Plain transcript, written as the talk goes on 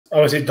I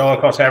would say dollar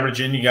cost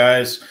averaging, you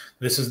guys.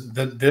 This is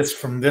this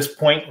from this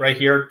point right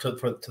here to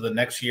the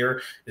next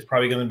year is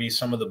probably going to be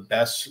some of the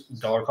best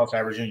dollar cost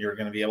averaging you're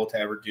going to be able to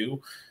ever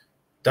do.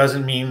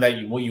 Doesn't mean that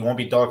you won't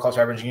be dollar cost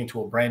averaging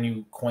into a brand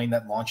new coin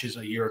that launches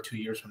a year or 2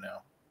 years from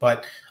now.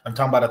 But I'm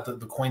talking about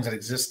the coins that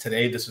exist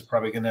today. This is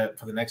probably going to,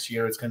 for the next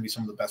year, it's going to be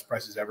some of the best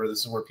prices ever. This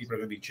is where people are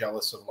going to be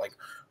jealous of like,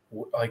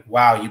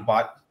 wow, you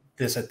bought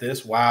this at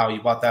this. Wow,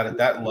 you bought that at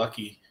that.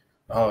 Lucky.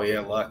 Oh yeah,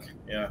 luck.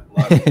 Yeah,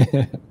 luck.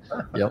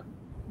 Yep.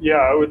 Yeah,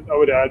 I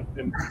would add,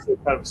 and kind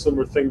of a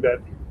similar thing,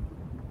 that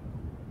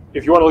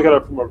if you want to look at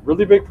it from a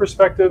really big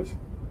perspective,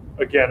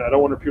 again, I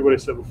don't want to repeat what I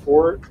said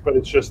before, but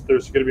it's just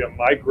there's going to be a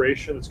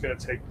migration that's going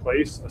to take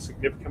place, a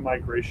significant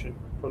migration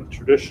from the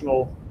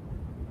traditional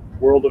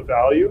world of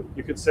value,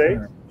 you could say,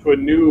 to a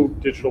new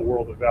digital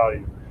world of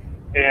value.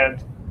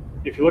 And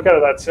if you look at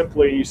it that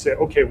simply, you say,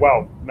 okay,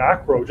 wow,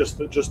 macro, just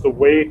the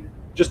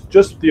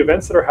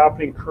events that are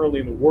happening currently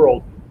in the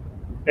world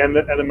and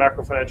the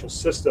macro financial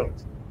system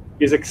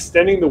is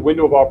extending the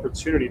window of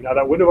opportunity. Now,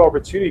 that window of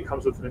opportunity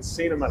comes with an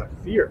insane amount of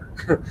fear,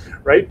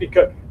 right?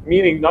 Because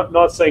meaning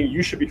not saying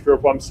you should be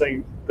fearful, I'm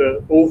saying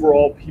the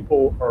overall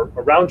people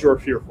around you are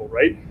fearful,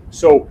 right?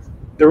 So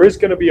there is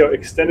going to be an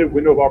extended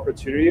window of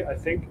opportunity, I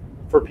think,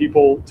 for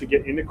people to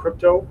get into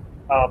crypto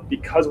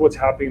because of what's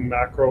happening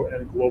macro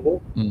and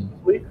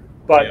globally.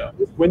 But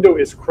this window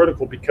is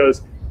critical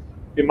because,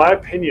 in my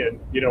opinion,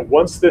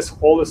 once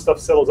all this stuff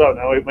settles out,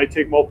 now it might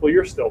take multiple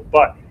years still,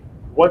 but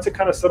once it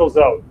kind of settles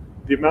out,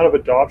 the amount of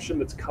adoption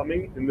that's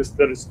coming in this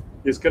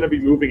is going to be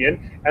moving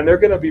in, and they're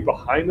going to be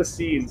behind the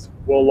scenes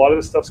while a lot of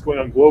this stuff's going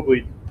on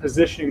globally,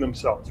 positioning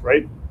themselves,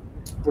 right?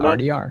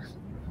 Already are.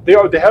 They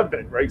have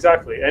been, right?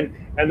 Exactly. And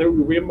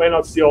we might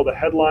not see all the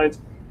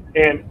headlines,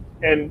 and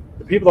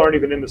the people aren't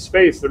even in the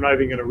space. They're not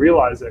even going to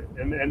realize it.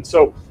 And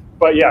so,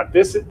 but yeah,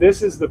 this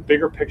is the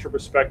bigger picture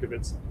perspective.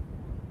 It's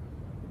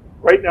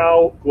right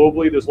now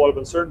globally. There's a lot of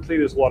uncertainty.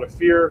 There's a lot of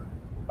fear.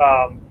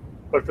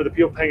 But for the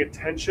people paying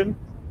attention,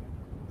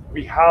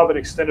 we have an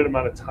extended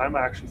amount of time, I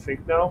actually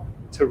think now,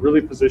 to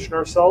really position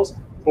ourselves.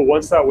 But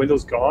once that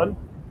window's gone,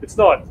 it's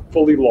not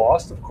fully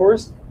lost, of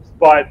course,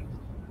 but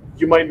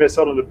you might miss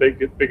out on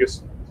the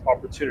biggest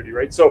opportunity,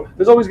 right? So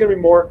there's always going to be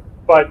more,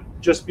 but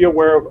just be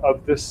aware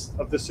of this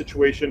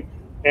situation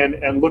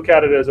and look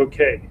at it as,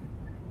 okay,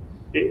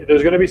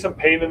 there's going to be some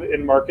pain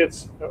in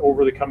markets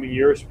over the coming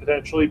years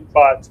potentially,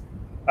 but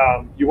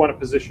you want to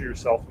position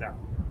yourself now.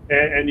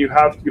 And you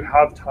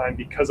have time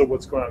because of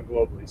what's going on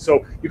globally.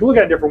 So you can look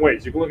at it in different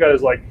ways. You can look at it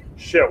as like,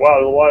 shit, wow,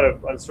 there's a lot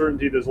of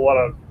uncertainty, there's a lot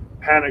of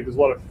panic, there's a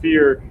lot of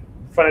fear.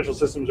 Financial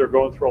systems are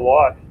going through a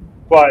lot,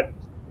 but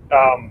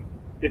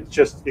it's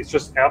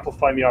just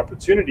amplifying the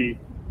opportunity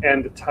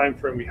and the time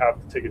frame we have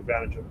to take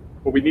advantage of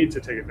it. But we need to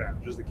take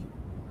advantage is the key.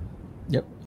 Yep.